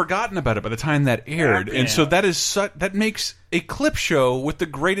had forgotten about it by the time that aired, and so that makes a clip show with the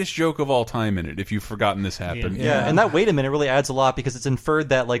greatest joke of all time in it. If you've forgotten this happened, and that wait a minute really adds a lot because it's inferred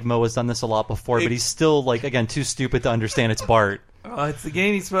that like Mo has done this a lot before, but he's still like again too stupid to understand it's Bart. It's the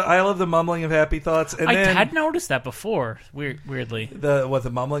game. I love the mumbling of happy thoughts. And I then, had noticed that before. Weirdly, the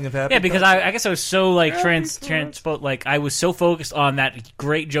mumbling of happy. Yeah, because thoughts? I guess I was so like like I was so focused on that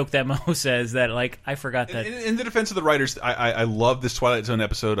great joke that Mo says that like I forgot that. In the defense of the writers, I love this Twilight Zone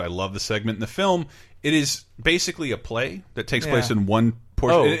episode. I love the segment in the film. It is basically a play that takes place in one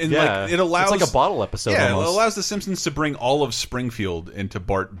portion. It allows it's like a bottle episode. Yeah, almost. it allows the Simpsons to bring all of Springfield into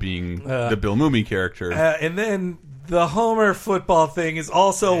Bart being the Bill Mumy character, and then. The Homer football thing is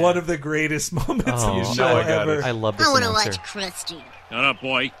also one of the greatest moments in the show ever. I love this. I want to watch Krusty. Shut up,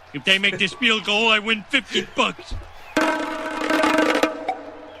 boy. If they make this field goal, I win $50.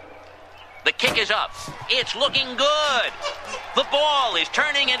 The kick is up. It's looking good. The ball is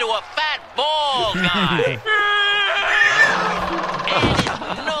turning into a fat ball guy. And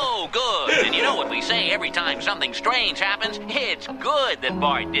it's no good. And you know what we say every time something strange happens? It's good that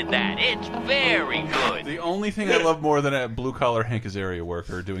Bart did that. It's very good. The only thing I love more than a blue-collar Hank Azaria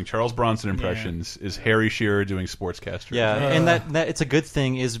worker doing Charles Bronson impressions is Harry Shearer doing sportscaster. Yeah, and that it's a good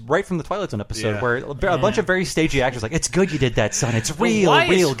thing is right from the Twilight Zone episode where a bunch of very stagey actors like, it's good you did that, son. It's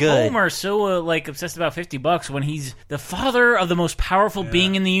real good. Homer so like obsessed about $50 when he's the father of the most powerful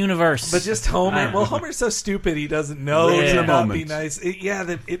being in the universe? But just Homer. Well, Homer's so stupid he doesn't know to not be nice.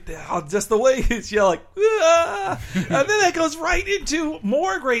 Just the way he's yelling, and then that goes right into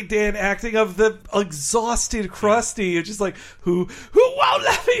more great Dan acting of the exhausted Krusty. It's just like who won't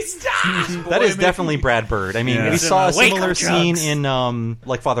let me stop. That is definitely Brad Bird. I mean, we saw a similar scene in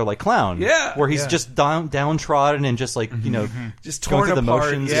Like Father Like Clown, where he's just downtrodden and just like just going torn through the apart.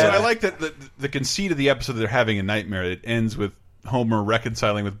 motions. So I like that the conceit of the episode they're having a nightmare. It ends with Homer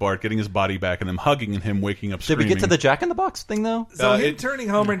reconciling with Bart, getting his body back, and them hugging and him waking up screaming. Did we get to the Jack in the Box thing though? So him turning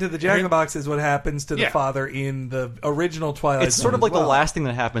Homer into the Jack in the Box is what happens to the father in the original Twilight It's Zone sort of like as well. the last thing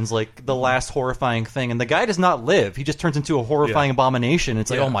that happens, like the last horrifying thing, and the guy does not live. He just turns into a horrifying abomination.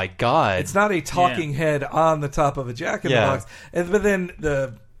 It's like, oh my god! It's not a talking head on the top of a Jack in the Box. But then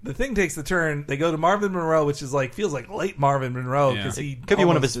the thing takes the turn. They go to Marvin Monroe, which is feels like late Marvin Monroe because he could be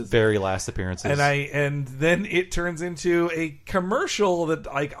one of his very last appearances. And then it turns into a commercial that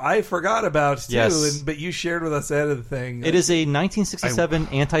I forgot about too. Yes. But you shared with us ahead of the thing. It is a 1967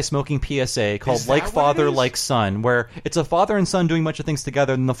 anti-smoking PSA called "Like Father, Like Son," where it's a father and son doing a bunch of things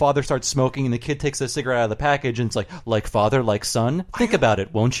together, and the father starts smoking, and the kid takes a cigarette out of the package, and it's like father, like son. Think about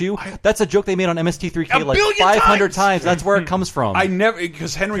it, won't you? That's a joke they made on MST3K like 500 times. That's where it comes from. I never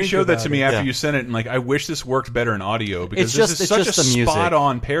because Henry showed that to me after you sent it, and I wish this worked better in audio because this is such a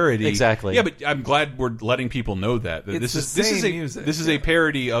spot-on parody. Exactly. Yeah, but I'm glad we're letting people know that this is a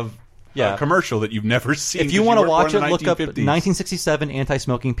parody of a commercial that you've never seen. If you want to watch it, look up 1967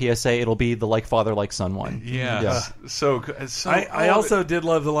 anti-smoking PSA. It'll be the Like Father, Like Son one. Yeah. So I also did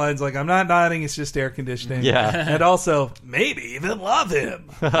love the lines like, "I'm not nodding, it's just air conditioning." Yeah. And also, maybe even love him.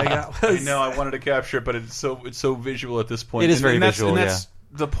 I know I wanted to capture it, but it's so visual at this point. It is very visual. And that's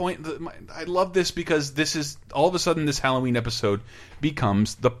the point. I love this because this is all of a sudden this Halloween episode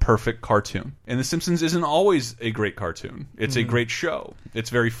becomes the perfect cartoon. And The Simpsons isn't always a great cartoon. It's a great show. It's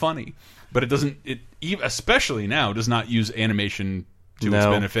very funny, but it doesn't. Especially now, does not use animation to its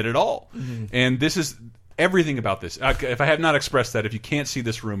benefit at all. And this is. Everything about this. If I have not expressed that, if you can't see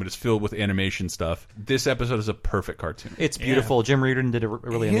this room, it is filled with animation stuff. This episode is a perfect cartoon. It's beautiful. Yeah. Jim Reardon did a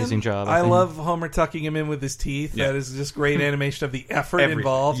really amazing job. I love Homer tucking him in with his teeth. Yeah. That is just great animation of the effort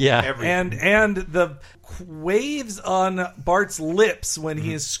involved. Yeah. And the waves on Bart's lips when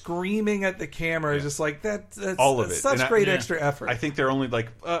he is screaming at the camera is just like that's all of it. Such great extra effort. I think they're only like,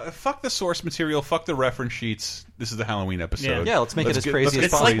 fuck the source material, fuck the reference sheets. This is the Halloween episode. Yeah, let's make it as crazy as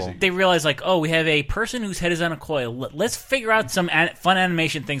possible. Like they realize, like, oh, we have a person whose head is on a coil. Let's figure out some fun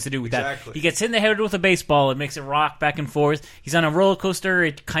animation things to do with that. He gets hit in the head with a baseball. It makes it rock back and forth. He's on a roller coaster.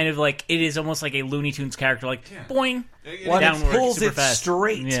 It kind of like it is almost like a Looney Tunes character, like boing. Well, it pulls it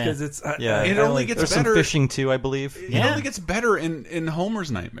straight because it's it only gets There's better. some fishing too, I believe. It only gets better in Homer's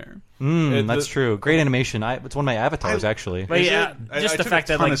Nightmare. That's true. Great animation. It's one of my avatars, actually. But yeah, just the fact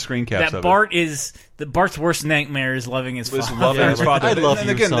that like that Bart is Bart's worst nightmare is loving his father. Loving his father. I love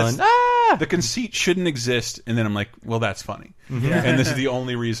you, son. The conceit shouldn't exist, and then I'm like, well, that's funny. Yeah. And this is the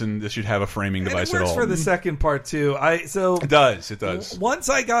only reason this should have a framing device it works at all. for the second part too. It does. Once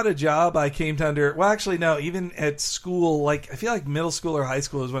I got a job, I came to even at school, like I feel like middle school or high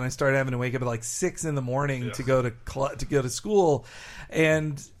school is when I started having to wake up at like 6 a.m. to go to school,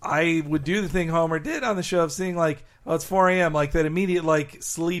 and I would do the thing Homer did on the show of seeing like, oh, it's 4 a.m. like that immediate like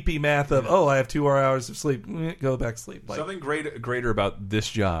sleepy math of I have 2 more hours of sleep. Go back to sleep. Like, something greater about this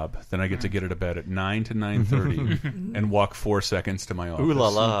job than I get to get out of bed at 9 to 9:30 and walk 4 seconds to my office. Ooh la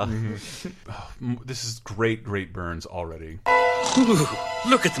la! This is great burns already. Ooh,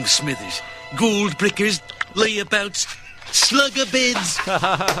 look at them, Smithers. Gold brickers, layabouts, slugger beds.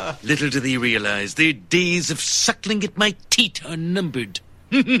 Little do they realize their days of suckling at my teat are numbered.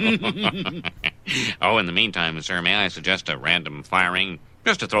 Oh, in the meantime, sir, may I suggest a random firing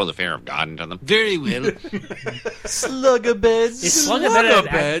just to throw the fear of God into them? Very well. Slugger beds. Is slugger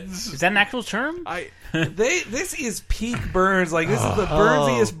beds? Is that an actual term? This is peak Burns. Like this is the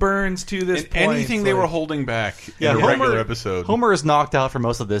Burnsiest Burns to this point. Anything they were holding back in a regular episode. Homer is knocked out for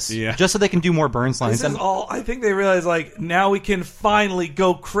most of this, just so they can do more Burns lines. This is all. I think they realize like now we can finally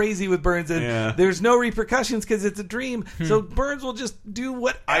go crazy with Burns, and there's no repercussions because it's a dream. So Burns will just do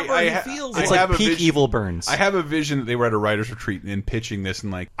whatever he feels. It's like peak evil Burns. I have a vision that they were at a writers' retreat and pitching this,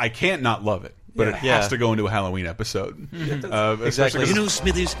 and like I can't not love it. But it has to go into a Halloween episode. Exactly. You know,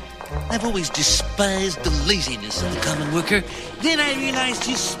 Smithers, I've always despised the laziness of the common worker. Then I realized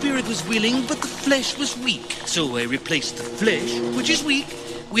his spirit was willing, but the flesh was weak. So I replaced the flesh, which is weak,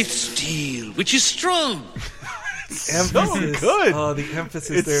 with steel, which is strong. Emphasis. So good. Oh, the emphasis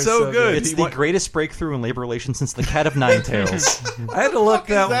it's there is so good. It's the greatest breakthrough in labor relations since the Cat of Nine Tails. I had to look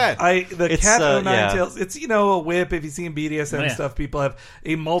that. The Cat of Nine Tails. It's a whip. If you've seen BDSM stuff, people have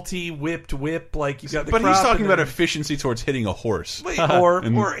a multi-whipped whip. Like you got the. But he's talking about efficiency towards hitting a horse,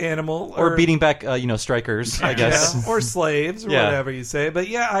 or animal, or beating back strikers. I guess, or slaves, or whatever you say. But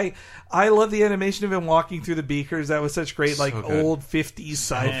I love the animation of him walking through the beakers. That was such great, old 50s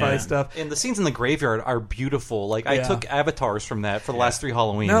sci-fi stuff. And the scenes in the graveyard are beautiful. Like I took avatars from that for the last 3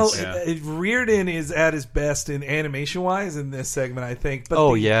 Halloweens. No, Reardon is at his best in animation-wise in this segment, I think. But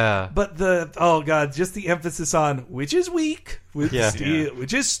but just the emphasis on which is weak, which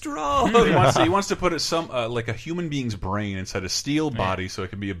is strong. He wants to put like a human being's brain inside a steel body so it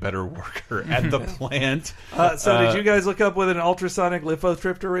can be a better worker at the plant. Did you guys look up what an ultrasonic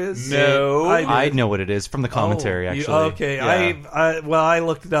lithotripter is? No, I know what it is from the commentary. Actually, okay. Yeah. I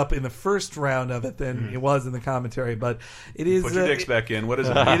looked it up in the first round of it. Then it was in the commentary, but it is. Put your dicks back in. What is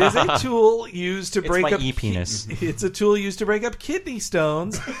it? It is a tool used to break up e-penis. It's a tool used to break up kidney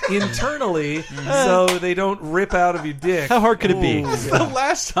stones internally, so they don't rip out of your dick. How hard could it be? The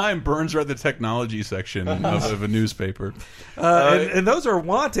last time Burns read the technology section of a newspaper, and those are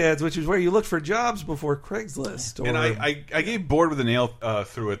want ads, which is where you look for jobs before Craigslist. And I gave Bored with a Nail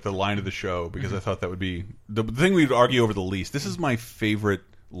through it the line of the show because I thought that would be the thing we'd argue over the least. This is my favorite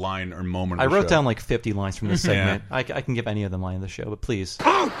line or moment of the I wrote show. down like 50 lines from this segment. I can give any of them line of the show, but please. Did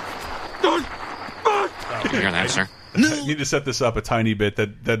you hear that, sir? I need to set this up a tiny bit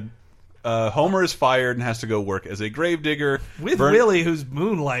that Homer is fired and has to go work as a gravedigger with Willie, who's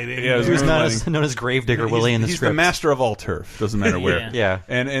moonlighting. Yeah, who's known as Gravedigger Willie in the he's script. He's the master of all turf. Doesn't matter where. Yeah.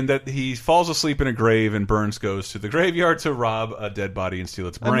 And that he falls asleep in a grave, and Burns goes to the graveyard to rob a dead body and steal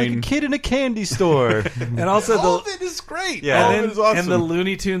its brain. I'm like a kid in a candy store. And also all of it is great. Yeah, all of it is awesome. And the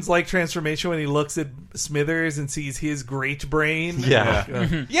Looney Tunes like transformation when he looks at Smithers and sees his great brain.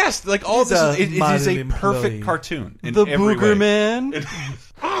 Yeah. Yes, like all this it is a perfect cartoon. In the every Booger way. Man. Did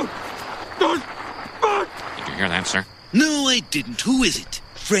you hear that, sir? No, I didn't. Who is it?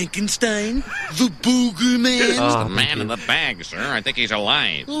 Frankenstein? The Booger Man? It's the man in the bag, sir. I think he's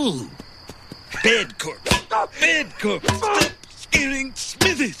alive. Oh. Bad corpse. Bad corpse. Stop scaring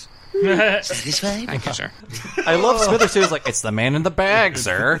Smithers. Satisfied? Thank you, sir. I love Smithers too. He's like, it's the man in the bag,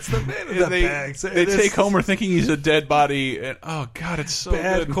 sir. It's the man in the bag. They take Homer thinking he's a dead body, and oh god, it's so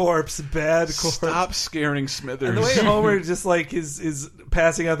bad good. corpse. Bad corpse. Stop scaring Smithers. And the way Homer just like is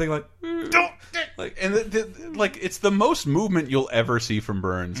passing out, thing like, don't. Like, and like it's the most movement you'll ever see from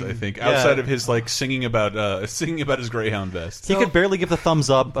Burns, I think, outside of his like singing about his Greyhound vest. He could barely give the thumbs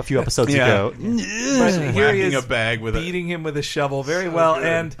up a few episodes ago. But here he is a bag with beating him with a shovel very well. Good.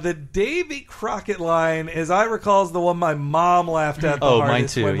 And the Davy Crockett line, as I recall, is the one my mom laughed at the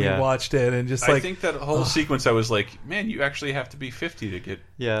hardest when we watched it. And just I think that whole sequence, I was like, man, you actually have to be 50 to get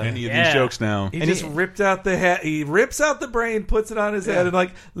any of these jokes now. He just ripped out the head. He rips out the brain, puts it on his head, and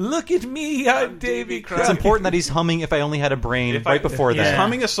like, look at me, I'm Davy Crockett. It's important that he's humming "If I Only Had a Brain" before that. He's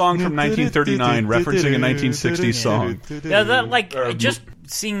humming a song from 1939, referencing a 1960s song. Yeah, that just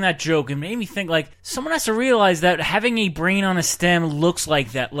seeing that joke, it made me think like someone has to realize that having a brain on a stem looks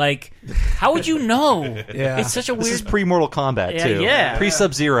like that. Like, how would you know? It's such a weird. This is pre-Mortal Kombat too. Yeah,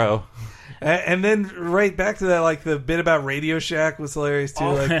 pre-Sub-Zero. And then right back to that, like the bit about Radio Shack was hilarious too.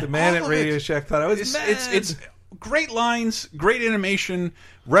 Like the man at Radio Shack thought I was mad. It's great lines, great animation,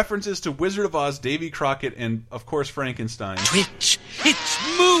 references to Wizard of Oz, Davy Crockett, and of course Frankenstein. Twitch!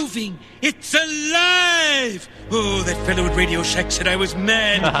 It's moving! It's alive! Oh, that fellow at Radio Shack said I was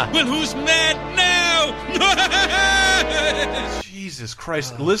mad. Well, who's mad now? Jesus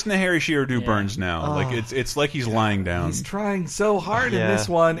Christ! Listen to Harry Shearer do Burns now. Like it's like he's lying down. He's trying so hard in this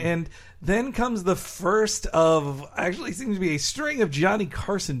one, and then comes the first of actually seems to be a string of Johnny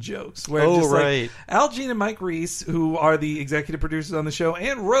Carson jokes. Where like Al Jean and Mike Reiss, who are the executive producers on the show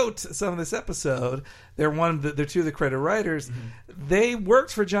and wrote some of this episode, they're two of the credit writers. They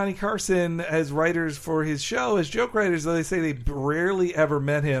worked for Johnny Carson as writers for his show, as joke writers, though they say they rarely ever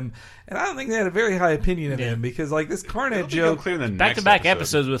met him. And I don't think they had a very high opinion of him, because like this Karnak joke, back-to-back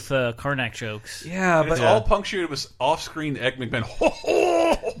episodes with Karnak jokes. Yeah, but it's all punctuated with off-screen Egg McMahon.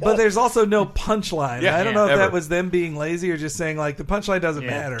 But there's also no punchline. Yeah, I don't know if that was them being lazy or just saying like the punchline doesn't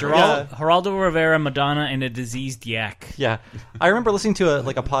matter. Geraldo Rivera, Madonna, and a diseased yak. Yeah, I remember listening to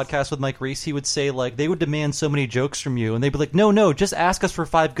a podcast with Mike Reiss. He would say like they would demand so many jokes from you, and they'd be like, no, just ask us for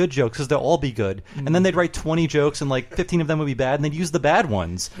 5 good jokes because they'll all be good. And then they'd write 20 jokes, and like 15 of them would be bad, and they'd use the bad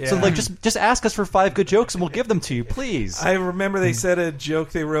ones. So like just ask us for 5 good jokes, and we'll give them to you, please. I remember they said a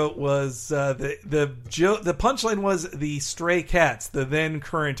joke they wrote was the punchline was the Stray Cats, the then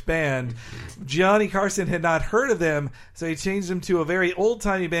current band. Johnny Carson had not heard of them, so he changed them to a very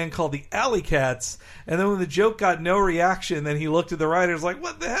old-timey band called the Alley Cats. And then when the joke got no reaction, then he looked at the writers like,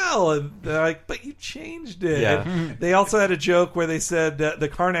 what the hell? And they're like, but you changed it. Yeah. They also had a joke where they said the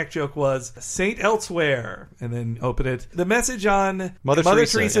Karnak joke was Saint Elsewhere, and then open it. The message on Mother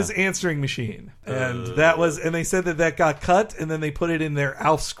Teresa's answering machine. And that was, and they said that got cut, and then they put it in their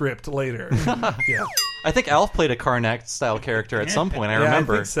Alf script later. Yeah. I think Alf played a Karnak-style character at some point. I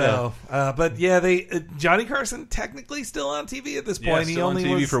remember. I think so. But Johnny Carson technically still on TV at this point. He still only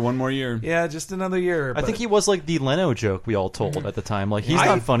on TV for one more year. Yeah, just another year. I think he was like the Leno joke we all told at the time. Like he's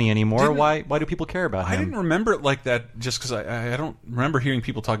not funny anymore. Why do people care about him? I didn't remember it like that just because I don't remember hearing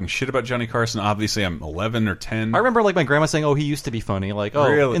people talking shit about Johnny Carson. Obviously, I'm 11 or 10. I remember like my grandma saying, "Oh, he used to be funny." Like, oh,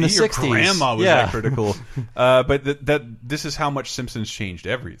 really? In the Your 60s. Grandma was that critical. But this is how much Simpsons changed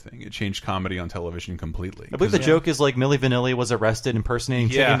everything. It changed comedy on television completely. I believe the joke is like Milli Vanilli was arrested impersonating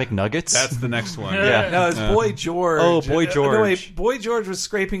Chicken McNuggets. That's the next one. No, it's Boy George. Oh, Boy George. No, wait, Boy George was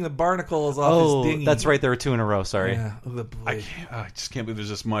scraping the barnacles off his dinghy. That's right. There were 2 in a row. Sorry. Yeah. I just can't believe there's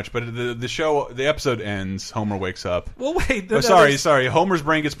this much. But the episode ends. Homer wakes up. Well, wait. Sorry. Homer's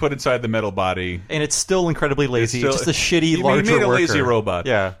brain gets put inside the metal body, and it's still incredibly lazy. Just a shitty, larger He made a worker. lazy robot.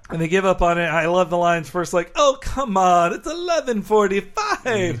 Yeah. And they give up on it. I love the lines first, like, "Oh, come on, it's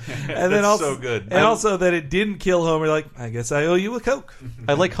 11:45," and then also so good. And also that it didn't kill Homer. Like, I guess I owe you a Coke.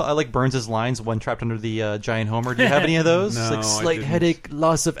 I like Burns' lines when trapped under the giant Homer. Do you have any of those? No, like slight headache,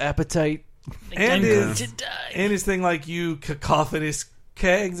 loss of appetite, and his thing like you cacophonous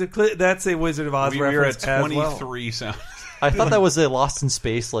kegs. That's a Wizard of Oz reference. We are at 23 sounds. I thought that was a Lost in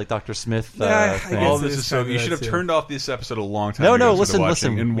Space, like Dr. Smith thing. All this is so. You should have turned off this episode a long time. No, ago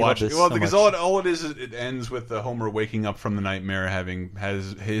listen, and watch it. Well, because so all it is it ends with Homer waking up from the nightmare,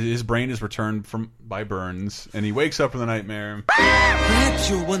 his brain is returned by Burns, and he wakes up from the nightmare.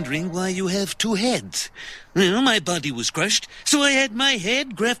 Perhaps you're wondering why you have 2 heads. Well, my body was crushed, so I had my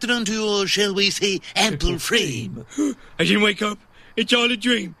head grafted onto your, shall we say, ample frame. I didn't wake up. It's all a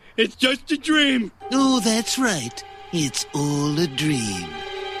dream. It's just a dream. Oh, that's right. It's all a dream.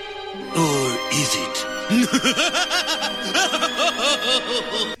 Or is it?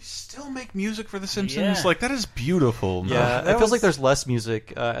 Still make music for The Simpsons? Yeah. Like, that is beautiful. Yeah, it feels like there's less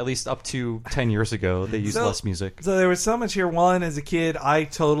music, at least up to 10 years ago. They used less music. So there was so much here. One, as a kid, I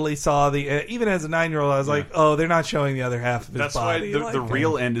totally saw even as a 9-year-old, I was like, oh, they're not showing the other half of his That's body. why the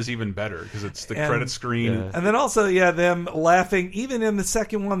real end is even better, because it's the credit screen. And then also, them laughing. Even in the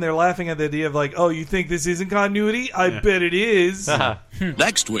second one, they're laughing at the idea of like, oh, you think this isn't continuity? I bet it is.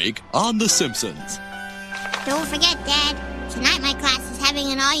 Next week on The Simpsons. Don't forget, Dad. Tonight my class is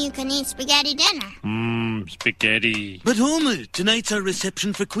having an all-you-can-eat spaghetti dinner. Spaghetti. But Homer, tonight's our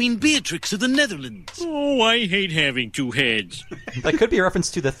reception for Queen Beatrix of the Netherlands. Oh, I hate having two heads. That could be a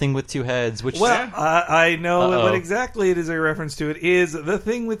reference to The Thing with Two Heads, which... Well, I know what exactly it is a reference to. It is The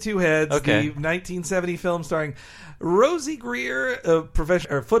Thing with Two Heads, the 1970 film starring Rosie Greer,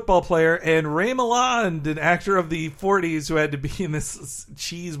 a football player, and Ray Milland, an actor of the 40s who had to be in this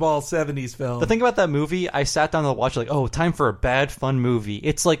cheeseball 70s film. The thing about that movie, I sat down to watch like, oh, time for a bad, fun movie.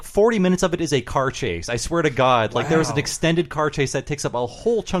 It's like 40 minutes of it is a car chase. I swear to God. Like, there was an extended car chase that takes up a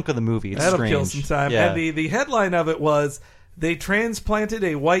whole chunk of the movie. It's That'll strange. kill some time. Yeah. And the headline of it was... They transplanted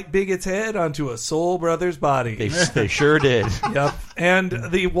a white bigot's head onto a Soul Brothers body. They sure did. Yep. And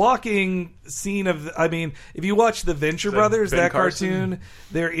the walking scene of, if you watch the Venture Brothers, that cartoon,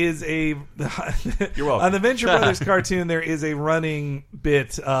 there is a... You're welcome. On the Venture Brothers cartoon, there is a running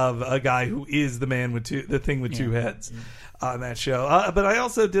bit of a guy who is the man with the thing with two heads. On that show. But I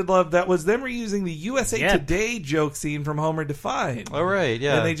also did love that was them reusing the USA Today joke scene from Homer Defined. Oh, right,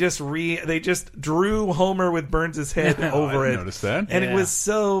 yeah. And they just drew Homer with Burns' head over it. I noticed that. And it was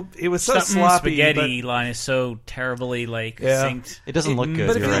so Something sloppy. spaghetti line is so terribly synced. It doesn't look good.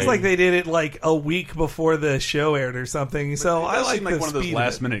 But it feels like they did it like a week before the show aired or something. So I like like the one of those speed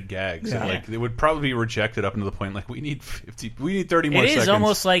last minute gags. Yeah. That, like, it would probably be rejected up until the point like we need 30 more It seconds. is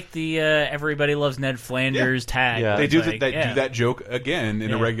almost like the Everybody Loves Ned Flanders tag. Yeah. They do Like, do that joke again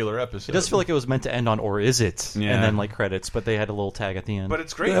in a regular episode. It does feel like it was meant to end on "or is it?" Yeah. and then like credits, but they had a little tag at the end. But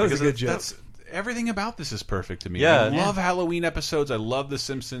it's great That was because a good joke. that's everything about this is perfect to me. Yeah. I love Halloween episodes. I love The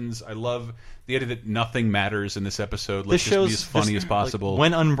Simpsons. I love the idea that nothing matters in this episode. Let's just be as funny as possible. Like,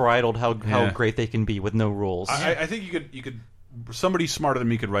 when unbridled, how great they can be with no rules. I think you could. Somebody smarter than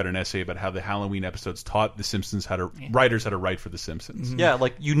me could write an essay about how the Halloween episodes taught The Simpsons writers how to write for The Simpsons. Yeah,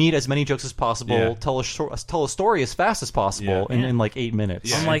 like you need as many jokes as possible. Yeah. Tell a story as fast as possible in like 8 minutes.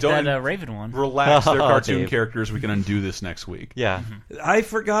 Yeah. Unlike that Raven one. Relax, they're cartoon Dave. characters. We can undo this next week. Yeah. I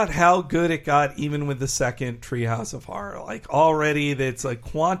forgot how good it got even with the second Treehouse of Horror. Like already that's a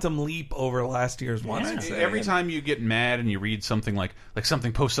quantum leap over last year's one. I'd say. Every time you get mad and you read something like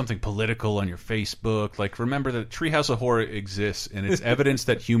post something political on your Facebook, like remember that Treehouse of Horror exists and it's evidence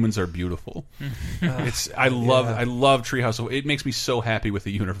that humans are beautiful. I love Treehouse of Horror. It makes me so happy with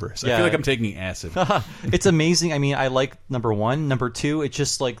the universe. I feel like I'm taking acid. It's amazing. I mean, I like number one. Number two, it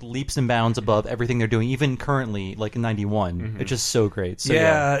just like leaps and bounds above everything they're doing, even currently, like in '91. It's just so great. So,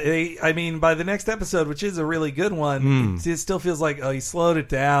 I mean, by the next episode, which is a really good one, it still feels like, oh, he slowed it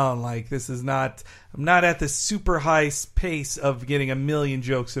down. Like this is not. I'm not at the super high pace of getting a million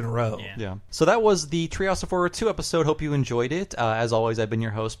jokes in a row. Yeah. So that was the Treehouse of Horror 2 episode. Hope you enjoyed it. As always, I've been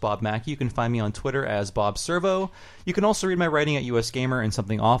your host, Bob Mackey. You can find me on Twitter as Bob Servo. You can also read my writing at US Gamer and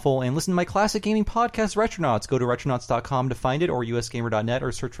Something Awful, and listen to my classic gaming podcast, Retronauts. Go to retronauts.com to find it, or usgamer.net,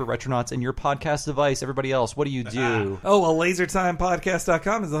 or search for Retronauts in your podcast device. Everybody else, what do you do?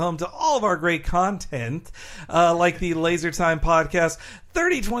 LaserTimePodcast.com is the home to all of our great content, like the LaserTime Podcast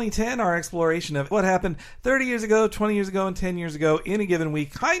 30-2010, our exploration of what happened 30 years ago, 20 years ago, and 10 years ago in a given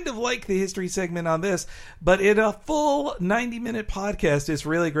week. Kind of like the history segment on this, but in a full 90-minute podcast. It's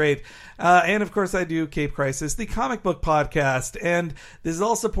really great. And, of course, I do Cape Crisis, the comic book podcast. And this is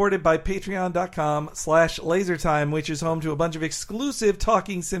all supported by patreon.com/lasertime, which is home to a bunch of exclusive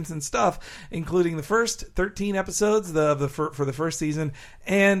Talking Simpsons stuff, including the first 13 episodes for the first season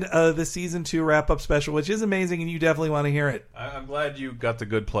and the season 2 wrap-up special, which is amazing, and you definitely want to hear it. I'm glad you got the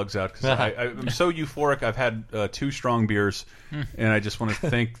good plugs out because I'm so euphoric. I've had 2 strong beers, and I just want to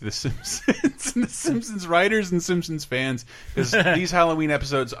thank the Simpsons and the Simpsons writers and Simpsons fans because these Halloween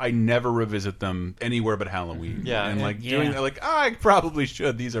episodes, I never revisit them anywhere but Halloween. Yeah, and doing that, I probably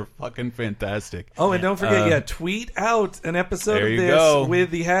should. These are fucking fantastic. Oh, and don't forget, tweet out an episode of this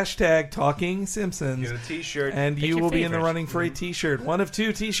with the hashtag Talking Simpsons. Get a T-shirt, and you will be in the running for a T-shirt. One of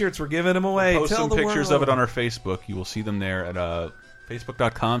 2 T-shirts. We're giving them away. We'll post Tell some the pictures world. of it on our Facebook. You will see them there at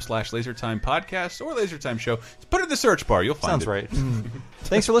facebook.com/LaserTime Podcast or LaserTime Show. Just put it in the search bar. You'll find Sounds it. right.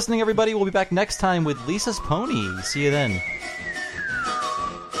 Thanks for listening, everybody. We'll be back next time with Lisa's Pony. See you then.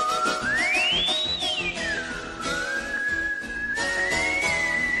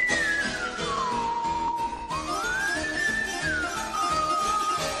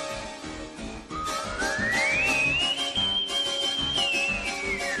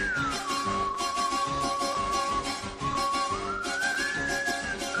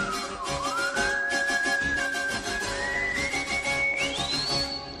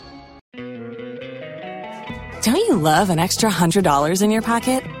 Don't you love an extra $100 in your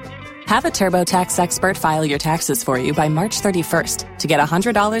pocket? Have a TurboTax expert file your taxes for you by March 31st to get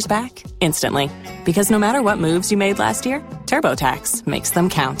 $100 back instantly. Because no matter what moves you made last year, TurboTax makes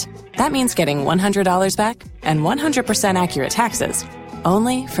them count. That means getting $100 back and 100% accurate taxes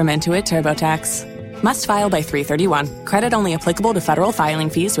only from Intuit TurboTax. Must file by 3/31. Credit only applicable to federal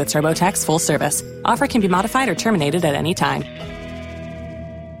filing fees with TurboTax full service. Offer can be modified or terminated at any time.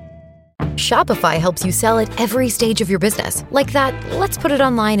 Shopify helps you sell at every stage of your business. Like that, let's put it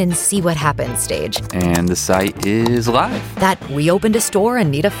online and see what happens stage. And the site is live. That we opened a store and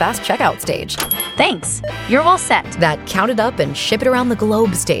need a fast checkout stage. Thanks. You're all set. That count it up and ship it around the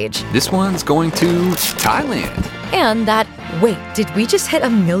globe stage. This one's going to Thailand. And that, wait, did we just hit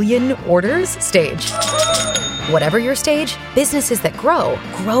 1 million orders stage? Whatever your stage, businesses that grow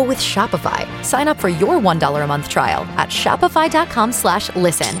with Shopify. Sign up for your $1 a month trial at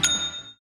shopify.com/listen.